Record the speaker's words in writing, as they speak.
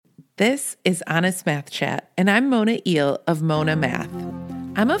This is Honest Math Chat, and I'm Mona Eel of Mona Math.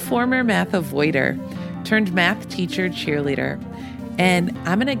 I'm a former math avoider turned math teacher cheerleader, and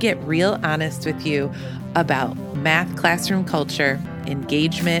I'm going to get real honest with you about math classroom culture,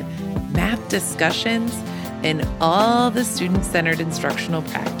 engagement, math discussions, and all the student-centered instructional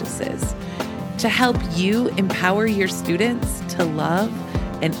practices to help you empower your students to love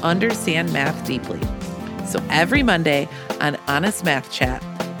and understand math deeply. So every Monday on Honest Math Chat,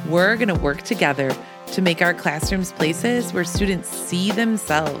 we're going to work together to make our classrooms places where students see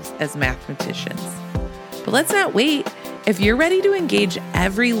themselves as mathematicians. But let's not wait. If you're ready to engage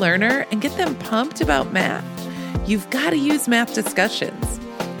every learner and get them pumped about math, you've got to use Math Discussions.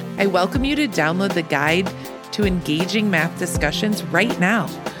 I welcome you to download the guide to engaging math discussions right now.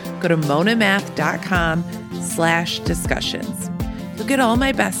 Go to monamath.com/discussions. You'll get all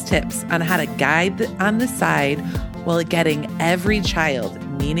my best tips on how to guide on the side while getting every child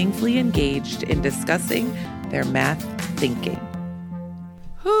meaningfully engaged in discussing their math thinking.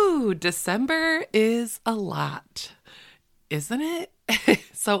 Whew, December is a lot, isn't it?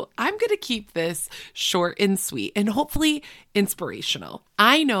 So I'm going to keep this short and sweet and hopefully inspirational.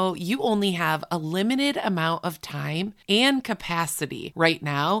 I know you only have a limited amount of time and capacity right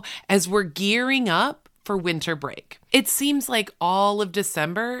now as we're gearing up for winter break. It seems like all of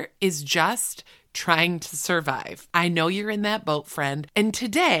December is just trying to survive. I know you're in that boat, friend. And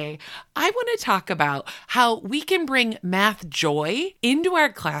today, I want to talk about how we can bring math joy into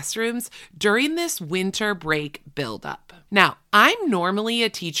our classrooms during this winter break buildup. Now, I'm normally a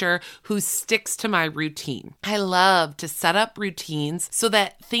teacher who sticks to my routine. I love to set up routines so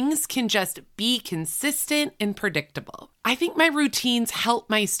that things can just be consistent and predictable. I think my routines help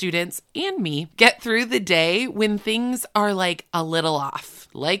my students and me get through the day when things are like a little off,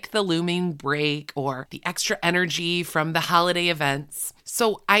 like the looming break or the extra energy from the holiday events.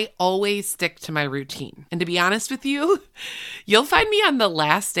 So I always stick to my routine. And to be honest with you, you'll find me on the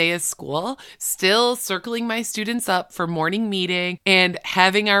last day of school, still circling my students up for morning meeting and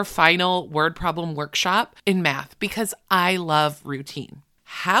having our final word problem workshop in math because I love routine.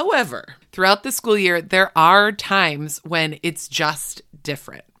 However, throughout the school year, there are times when it's just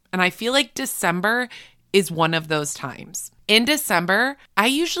different. And I feel like December is one of those times. In December, I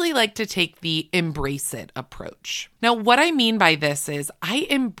usually like to take the embrace it approach. Now, what I mean by this is I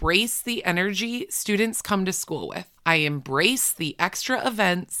embrace the energy students come to school with. I embrace the extra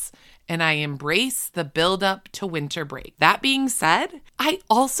events and I embrace the build up to winter break. That being said, I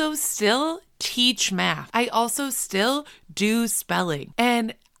also still teach math. I also still do spelling.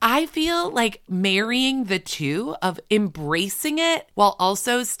 And I feel like marrying the two of embracing it while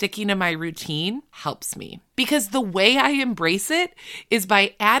also sticking to my routine helps me. Because the way I embrace it is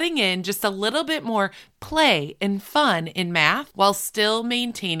by adding in just a little bit more play and fun in math while still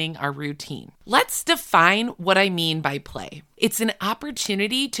maintaining our routine. Let's define what I mean by play. It's an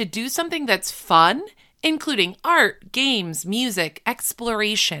opportunity to do something that's fun, including art, games, music,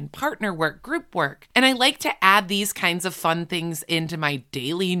 exploration, partner work, group work. And I like to add these kinds of fun things into my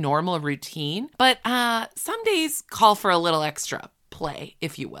daily normal routine, but some days call for a little extra play,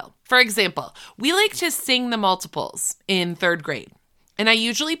 if you will. For example, we like to sing the multiples in third grade. And I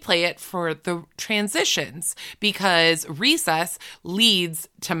usually play it for the transitions because recess leads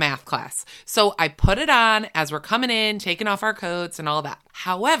to math class. So I put it on as we're coming in, taking off our coats and all that.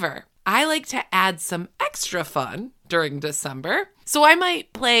 However, I like to add some extra fun during December. So I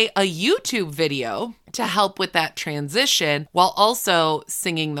might play a YouTube video to help with that transition while also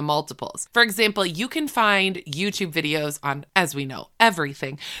singing the multiples. For example, you can find YouTube videos on, as we know,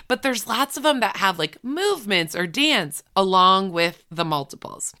 everything, but there's lots of them that have like movements or dance along with the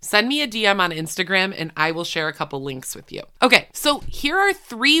multiples. Send me a DM on Instagram and I will share a couple links with you. Okay, so here are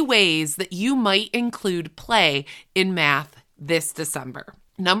 3 ways that you might include play in math this December.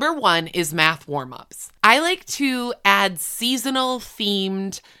 Number 1 is math warm-ups. I like to add seasonal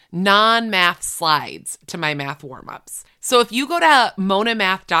themed non-math slides to my math warm-ups. So if you go to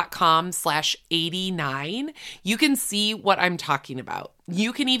monamath.com/89, you can see what I'm talking about.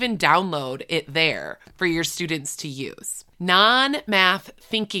 You can even download it there for your students to use. Non-math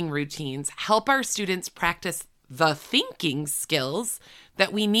thinking routines help our students practice the thinking skills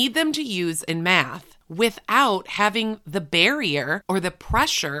that we need them to use in math without having the barrier or the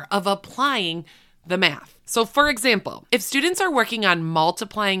pressure of applying the math. So for example, if students are working on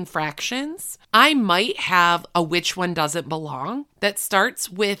multiplying fractions, I might have a which one doesn't belong that starts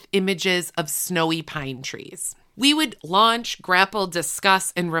with images of snowy pine trees. we would launch, grapple,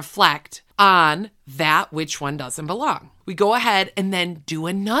 discuss, and reflect on that which one doesn't belong. We go ahead and then do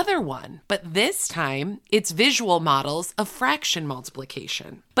another one, but this time it's visual models of fraction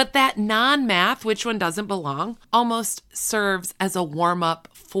multiplication. But that non-math, which one doesn't belong, almost serves as a warm-up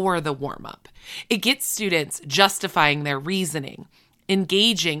for the warm-up. It gets students justifying their reasoning,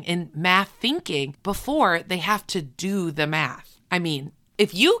 engaging in math thinking before they have to do the math. I mean,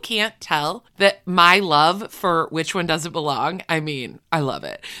 if you can't tell that my love for which one doesn't belong, I love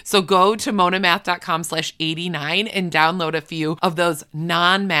it. So go to monamath.com/89 and download a few of those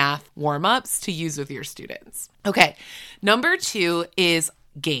non-math warm-ups to use with your students. Okay, number 2 is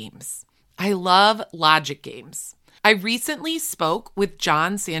games. I love logic games. I recently spoke with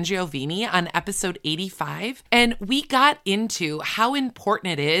John Sangiovini on episode 85, and we got into how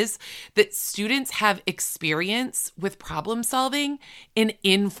important it is that students have experience with problem solving in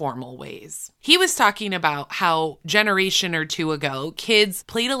informal ways. He was talking about how generation or two ago, kids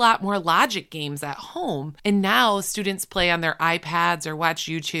played a lot more logic games at home, and now students play on their iPads or watch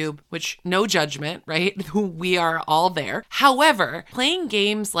YouTube, which no judgment, right? We are all there. However, playing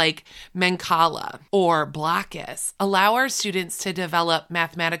games like Mancala or Blockus allow our students to develop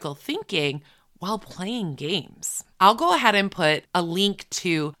mathematical thinking while playing games. I'll go ahead and put a link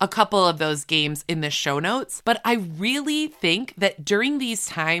to a couple of those games in the show notes, but I really think that during these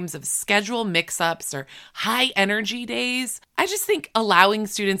times of schedule mix-ups or high energy days, I just think allowing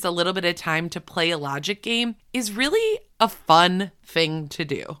students a little bit of time to play a logic game is really a fun thing to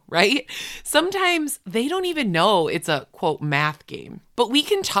do, right? Sometimes they don't even know it's a, quote, math game, but we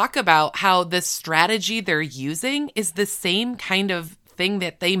can talk about how the strategy they're using is the same kind of thing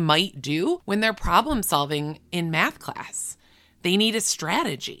that they might do when they're problem solving in math class. They need a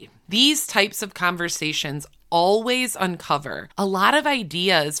strategy. These types of conversations always uncover a lot of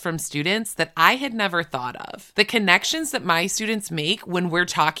ideas from students that I had never thought of. The connections that my students make when we're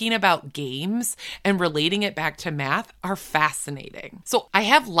talking about games and relating it back to math are fascinating. So I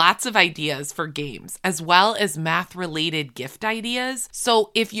have lots of ideas for games as well as math-related gift ideas.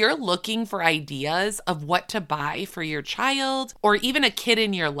 So if you're looking for ideas of what to buy for your child or even a kid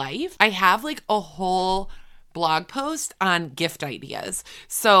in your life, I have like a whole blog post on gift ideas.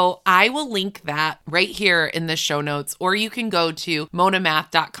 So I will link that right here in the show notes, or you can go to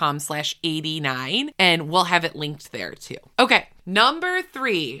monamath.com/89 and we'll have it linked there too. Okay. Number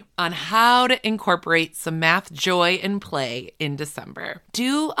 3 on how to incorporate some math joy and play in December.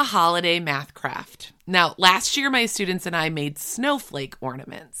 Do a holiday math craft. Now, last year, my students and I made snowflake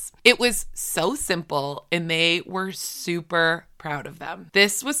ornaments. It was so simple and they were super proud of them.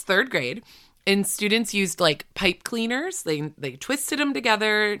 This was 3rd grade. And students used like pipe cleaners. They twisted them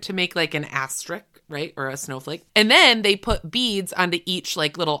together to make like an asterisk, right? Or a snowflake. And then they put beads onto each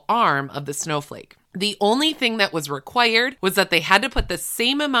like little arm of the snowflake. The only thing that was required was that they had to put the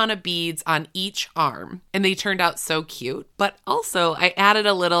same amount of beads on each arm. And they turned out so cute. But also I added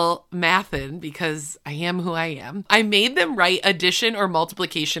a little math in because I am who I am. I made them write addition or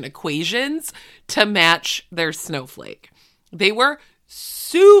multiplication equations to match their snowflake. They were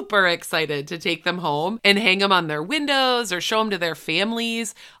super excited to take them home and hang them on their windows or show them to their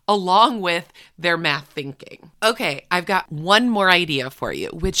families along with their math thinking. Okay, I've got one more idea for you,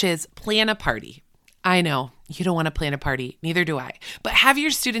 which is plan a party. I know you don't want to plan a party, neither do I, but have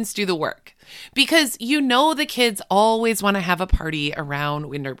your students do the work because you know the kids always want to have a party around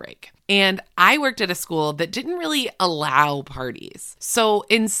winter break. And I worked at a school that didn't really allow parties. So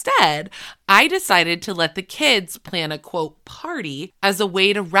instead, I decided to let the kids plan a, quote, party as a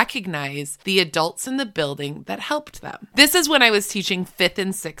way to recognize the adults in the building that helped them. This is when I was teaching 5th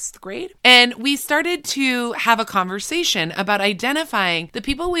and 6th grade. And we started to have a conversation about identifying the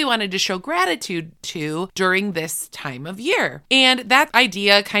people we wanted to show gratitude to during this time of year. And that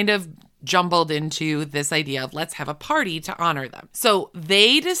idea kind of jumbled into this idea of let's have a party to honor them. So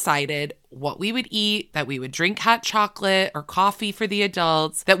they decided what we would eat, that we would drink hot chocolate or coffee for the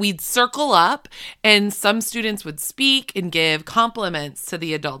adults, that we'd circle up and some students would speak and give compliments to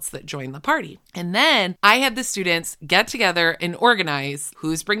the adults that joined the party. And then I had the students get together and organize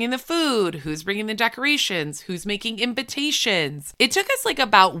who's bringing the food, who's bringing the decorations, who's making invitations. It took us like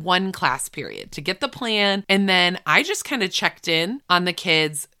about 1 class period to get the plan. And then I just kind of checked in on the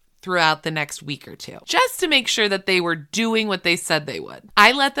kids throughout the next week or 2, just to make sure that they were doing what they said they would.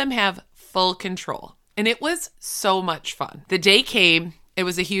 I let them have full control, and it was so much fun. The day came, it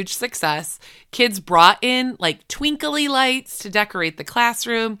was a huge success. Kids brought in like twinkly lights to decorate the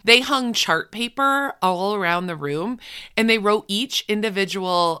classroom. They hung chart paper all around the room, and they wrote each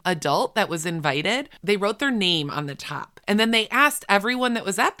individual adult that was invited. They wrote their name on the top. And then they asked everyone that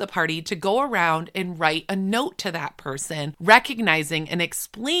was at the party to go around and write a note to that person, recognizing and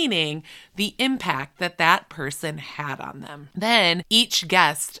explaining the impact that that person had on them. Then each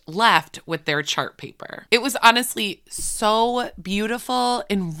guest left with their chart paper. It was honestly so beautiful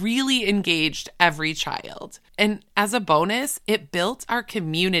and really engaged every child. And as a bonus, it built our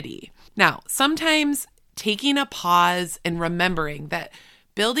community. Now, sometimes taking a pause and remembering that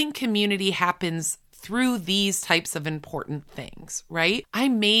building community happens through these types of important things, right? I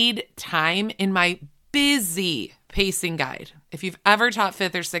made time in my busy pacing guide. If you've ever taught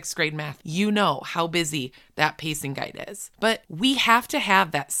 5th or 6th grade math, you know how busy that pacing guide is. But we have to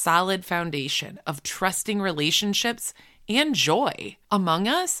have that solid foundation of trusting relationships and joy among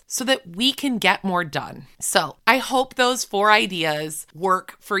us so that we can get more done. So I hope those 4 ideas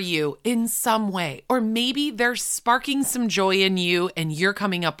work for you in some way, or maybe they're sparking some joy in you and you're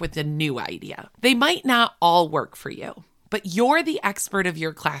coming up with a new idea. They might not all work for you, but you're the expert of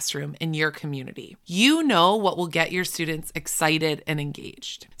your classroom and your community. You know what will get your students excited and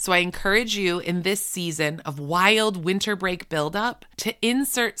engaged. So I encourage you in this season of wild winter break buildup to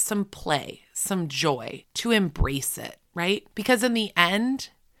insert some play, some joy, to embrace it, right? Because in the end,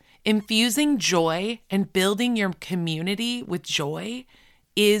 infusing joy and building your community with joy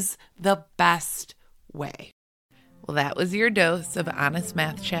is the best way. Well, that was your dose of honest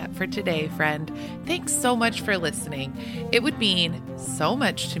math chat for today, friend. Thanks so much for listening. It would mean so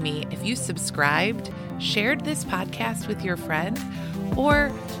much to me if you subscribed, shared this podcast with your friend,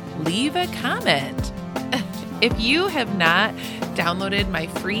 or leave a comment. If you have not downloaded my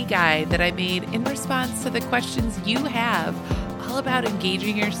free guide that I made in response to the questions you have all about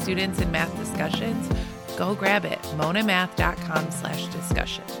engaging your students in math discussions, go grab it,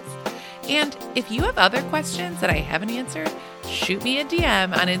 monamath.com/discussions. And if you have other questions that I haven't answered, shoot me a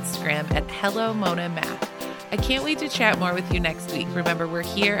DM on Instagram at HelloMonaMath. I can't wait to chat more with you next week. Remember, we're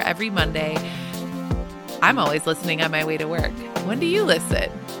here every Monday. I'm always listening on my way to work. When do you listen?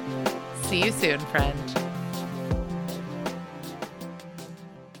 See you soon, friend.